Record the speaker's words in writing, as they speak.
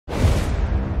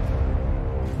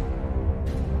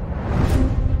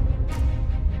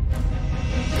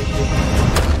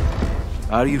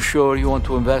Are you sure you want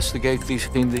to investigate this,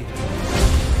 Indy?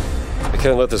 I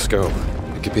can't let this go.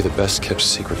 It could be the best kept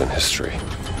secret in history.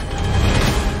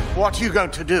 What are you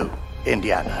going to do,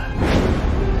 Indiana?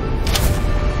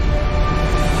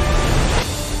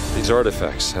 These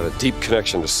artifacts have a deep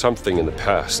connection to something in the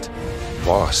past.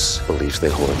 Boss believes they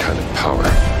hold a kind of power.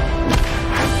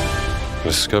 A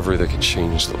discovery that could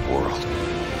change the world.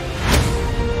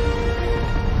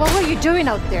 What were you doing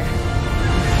out there?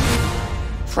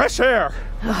 Fresh air!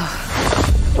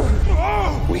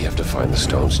 We have to find the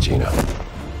stones, Gina.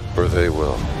 Or they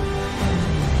will.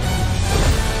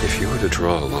 If you were to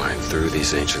draw a line through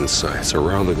these ancient sites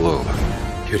around the globe,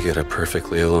 you'd get a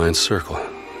perfectly aligned circle.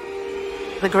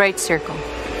 The Great Circle.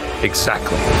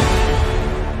 Exactly.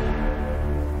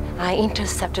 I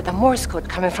intercepted the Morse code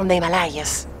coming from the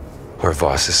Himalayas. Where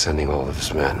Voss is sending all of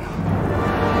his men.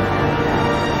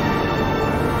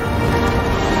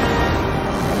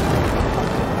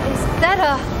 Is that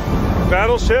a...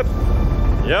 Battleship?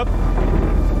 Yep.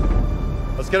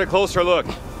 Let's get a closer look.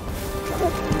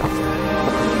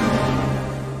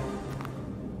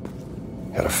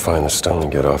 Gotta find the stone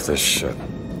and get off this ship.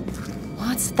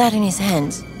 What's that in his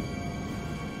hands?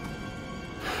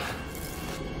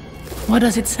 What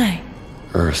does it say?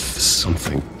 Earth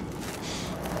something.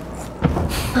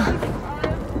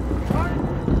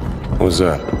 What was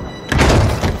that?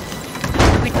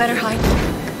 We'd better hide.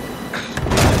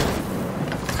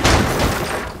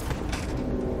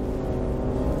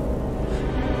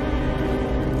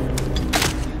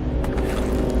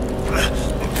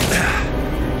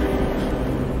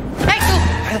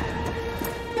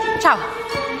 Ciao.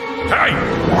 Hey!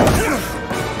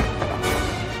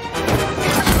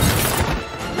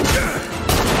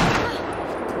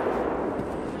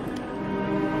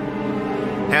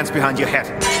 Hands behind your head.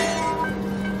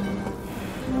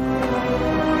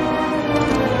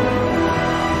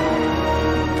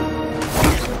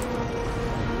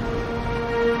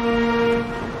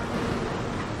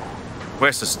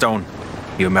 Where's the stone,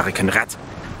 you American rat?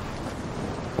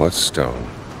 What stone?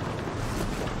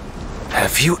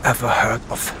 Have you ever heard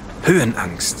of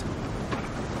Höhenangst?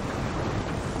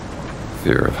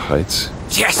 Fear of heights?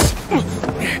 Yes!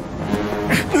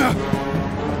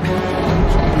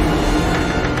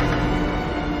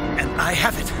 And I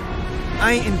have it.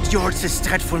 I endured this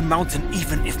dreadful mountain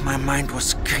even if my mind was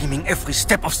screaming every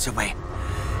step of the way.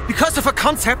 Because of a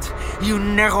concept you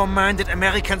narrow-minded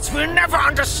Americans will never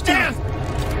understand!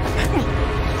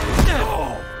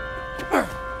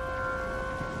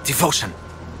 Devotion.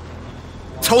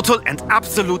 Total and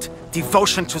absolute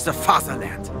devotion to the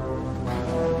fatherland.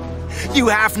 You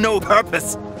have no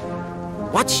purpose.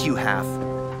 What you have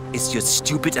is your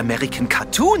stupid American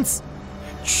cartoons.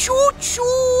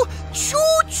 Choo-choo,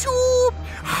 choo-choo.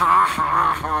 Ha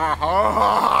ha ha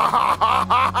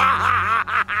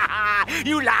ha.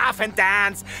 You laugh and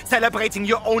dance, celebrating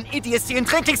your own idiocy and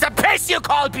drinking the piss you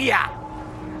call beer.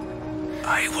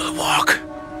 I will walk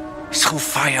through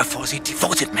fire for the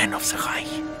devoted men of the Reich.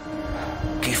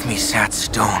 Give me that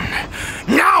stone.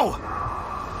 Now!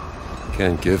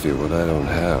 Can't give you what I don't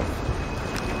have.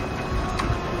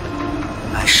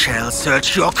 I shall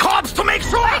search your corpse to make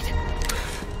sure! Wait!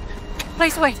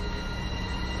 Please wait.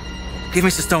 Give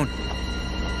me the stone.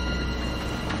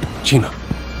 Gina.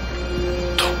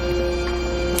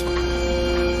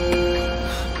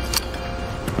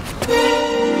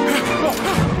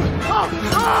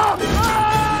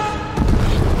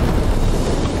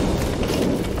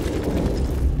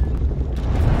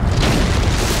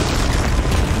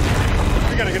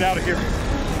 We gotta get out of here.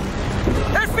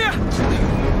 Help me!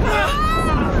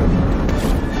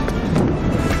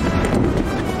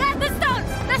 The stone!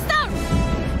 The stone!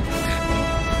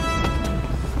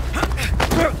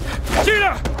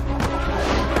 Gina!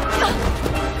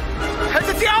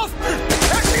 Haltet sie auf!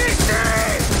 Erschießt sie!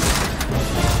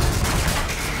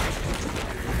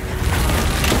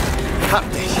 Hab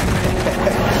dich.